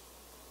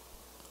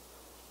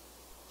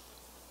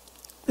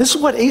 This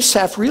is what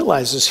Asaph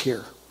realizes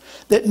here,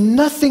 that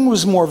nothing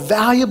was more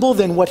valuable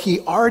than what he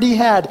already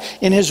had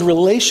in his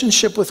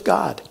relationship with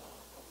God.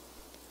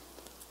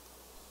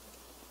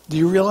 Do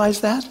you realize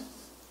that?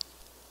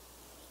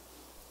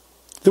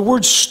 The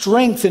word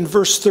strength in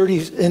verse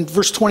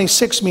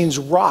 26 means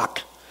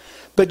rock.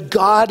 But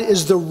God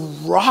is the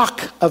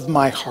rock of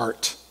my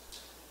heart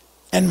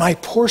and my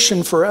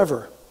portion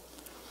forever.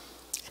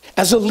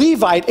 As a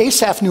Levite,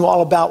 Asaph knew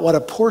all about what a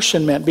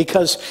portion meant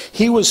because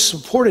he was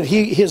supported.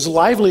 His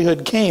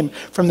livelihood came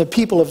from the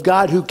people of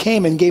God who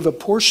came and gave a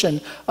portion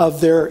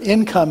of their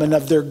income and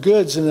of their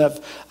goods and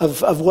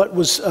of what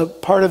was a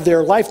part of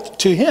their life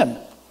to him,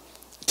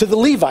 to the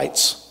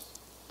Levites.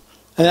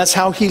 And that's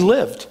how he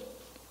lived.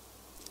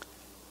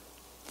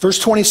 Verse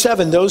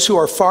 27, those who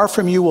are far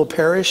from you will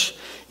perish.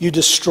 You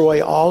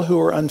destroy all who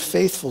are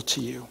unfaithful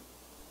to you.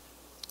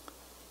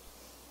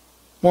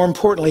 More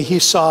importantly, he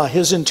saw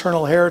his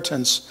internal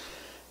inheritance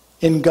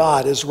in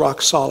God as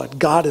rock solid.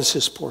 God is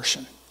his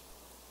portion.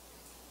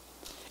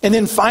 And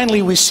then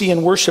finally, we see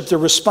in worship the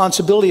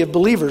responsibility of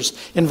believers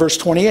in verse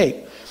 28.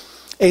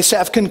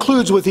 Asaph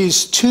concludes with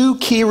these two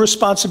key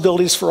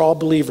responsibilities for all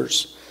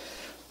believers.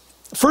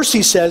 First,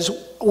 he says,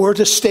 we're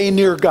to stay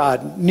near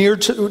God, near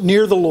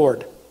the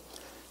Lord.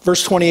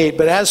 Verse 28,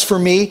 but as for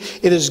me,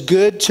 it is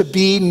good to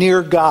be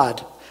near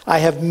God. I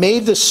have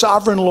made the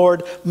sovereign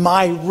Lord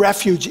my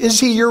refuge. Is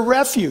he your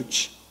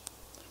refuge?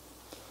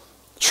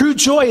 True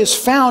joy is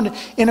found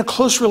in a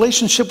close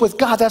relationship with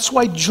God. That's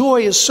why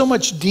joy is so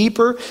much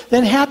deeper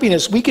than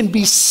happiness. We can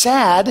be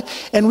sad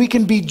and we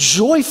can be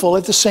joyful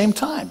at the same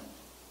time.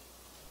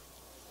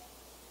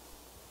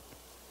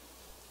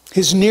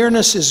 His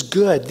nearness is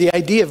good. The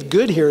idea of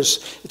good here is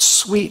it's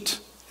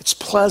sweet, it's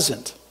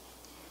pleasant.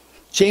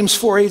 James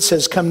 4:8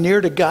 says, come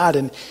near to God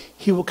and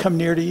he will come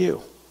near to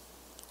you.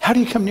 How do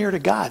you come near to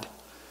God?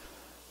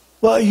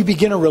 Well, you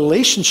begin a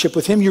relationship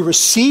with him. You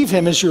receive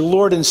him as your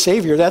Lord and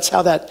Savior. That's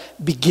how that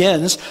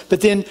begins.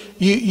 But then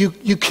you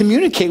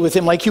communicate with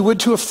him like you would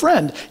to a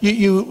friend.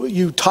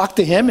 You talk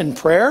to him in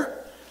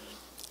prayer.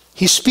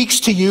 He speaks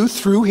to you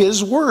through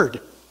his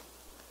word.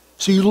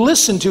 So you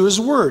listen to his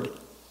word.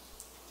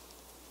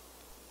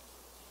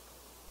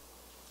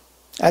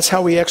 That's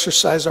how we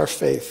exercise our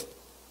faith.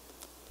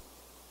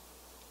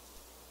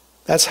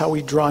 That's how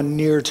we draw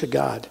near to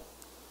God.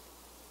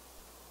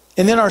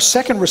 And then our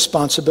second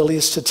responsibility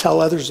is to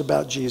tell others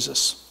about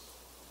Jesus.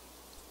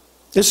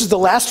 This is the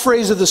last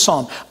phrase of the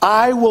psalm.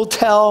 I will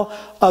tell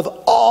of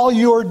all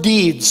your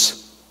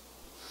deeds.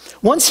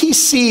 Once he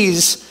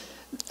sees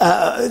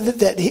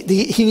that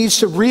he needs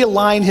to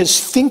realign his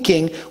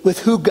thinking with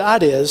who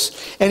God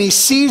is, and he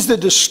sees the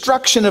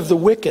destruction of the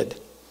wicked,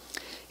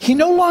 he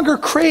no longer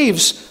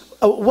craves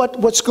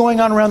what's going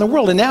on around the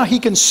world. And now he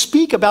can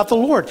speak about the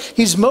Lord.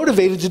 He's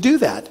motivated to do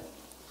that.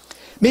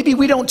 Maybe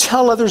we don't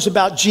tell others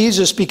about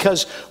Jesus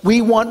because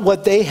we want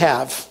what they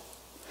have.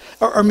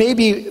 Or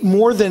maybe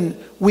more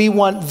than we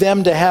want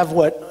them to have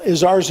what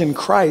is ours in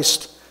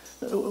Christ,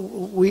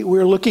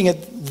 we're looking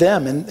at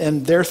them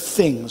and their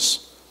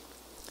things.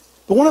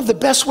 But one of the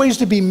best ways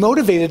to be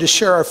motivated to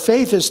share our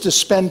faith is to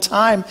spend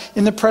time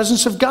in the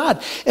presence of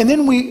God. And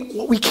then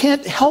we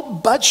can't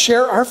help but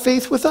share our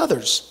faith with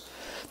others.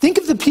 Think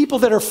of the people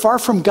that are far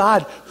from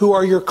God who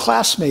are your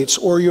classmates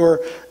or your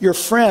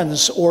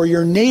friends or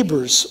your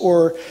neighbors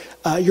or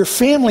your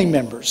family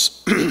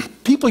members,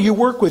 people you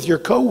work with, your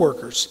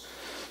co-workers.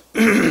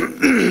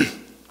 The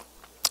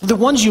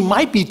ones you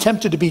might be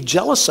tempted to be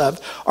jealous of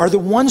are the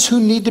ones who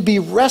need to be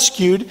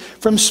rescued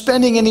from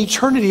spending an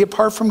eternity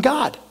apart from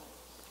God.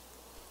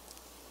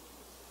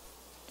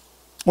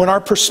 When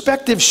our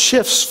perspective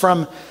shifts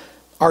from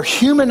our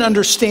human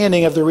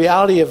understanding of the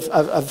reality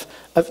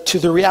to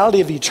the reality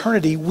of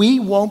eternity, we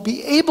won't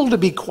be able to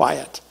be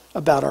quiet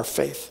about our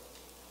faith.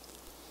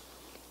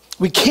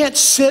 We can't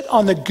sit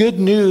on the good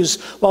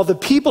news while the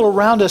people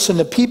around us and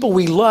the people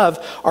we love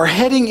are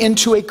heading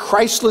into a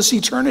Christless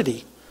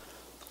eternity.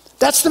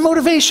 That's the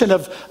motivation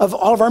of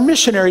all of our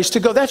missionaries to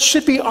go. That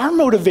should be our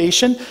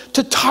motivation,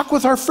 to talk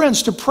with our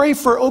friends, to pray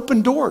for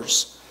open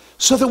doors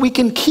so that we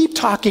can keep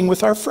talking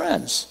with our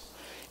friends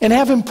and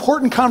have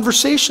important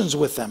conversations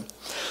with them.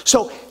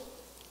 So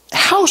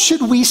how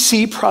should we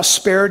see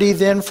prosperity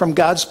then from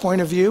God's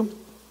point of view?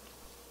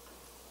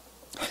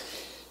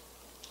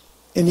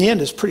 In the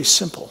end, it's pretty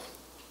simple.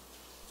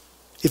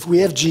 If we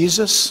have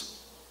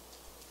Jesus,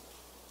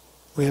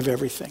 we have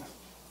everything.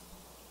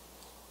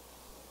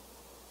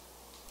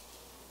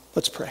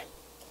 Let's pray.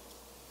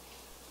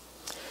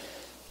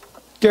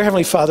 Dear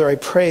Heavenly Father, I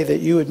pray that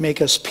you would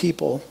make us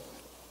people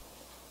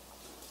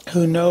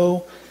who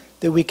know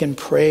that we can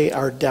pray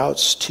our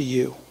doubts to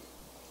you.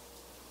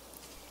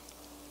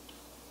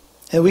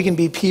 And we can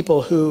be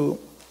people who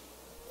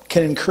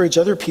can encourage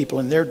other people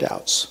in their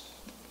doubts.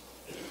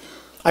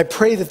 I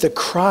pray that the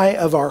cry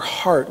of our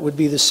heart would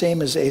be the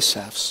same as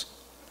Asaph's.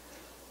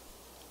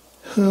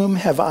 Whom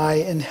have I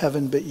in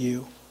heaven but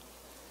you?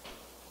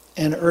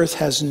 And earth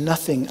has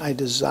nothing I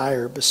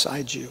desire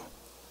beside you.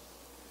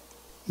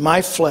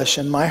 My flesh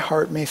and my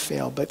heart may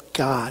fail, but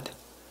God,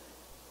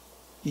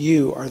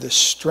 you are the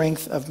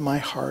strength of my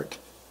heart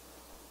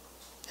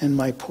and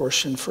my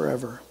portion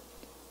forever.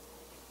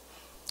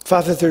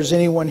 Father, if there's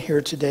anyone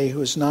here today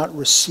who has not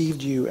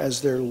received you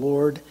as their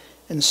Lord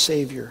and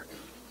Savior,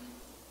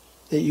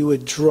 that you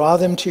would draw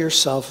them to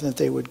yourself and that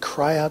they would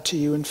cry out to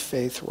you in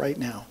faith right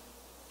now.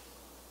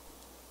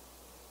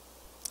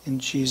 In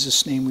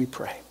Jesus' name we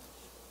pray.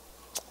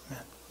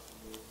 Amen.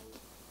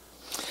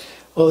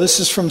 Well, this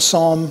is from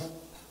Psalm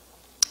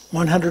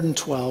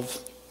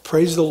 112.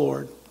 Praise the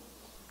Lord.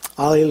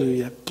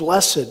 Hallelujah.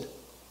 Blessed,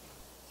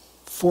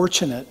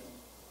 fortunate,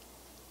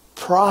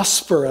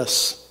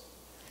 prosperous,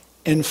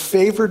 and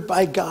favored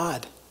by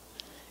God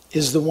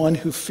is the one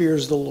who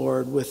fears the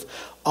Lord with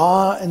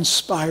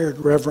awe-inspired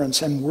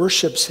reverence and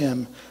worships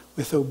him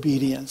with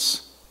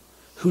obedience,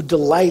 who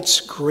delights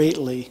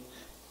greatly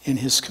in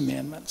his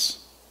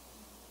commandments.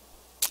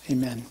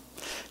 Amen.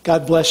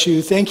 God bless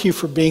you. Thank you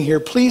for being here.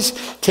 Please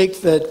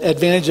take the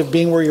advantage of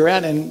being where you're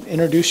at and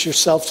introduce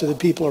yourself to the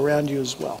people around you as well.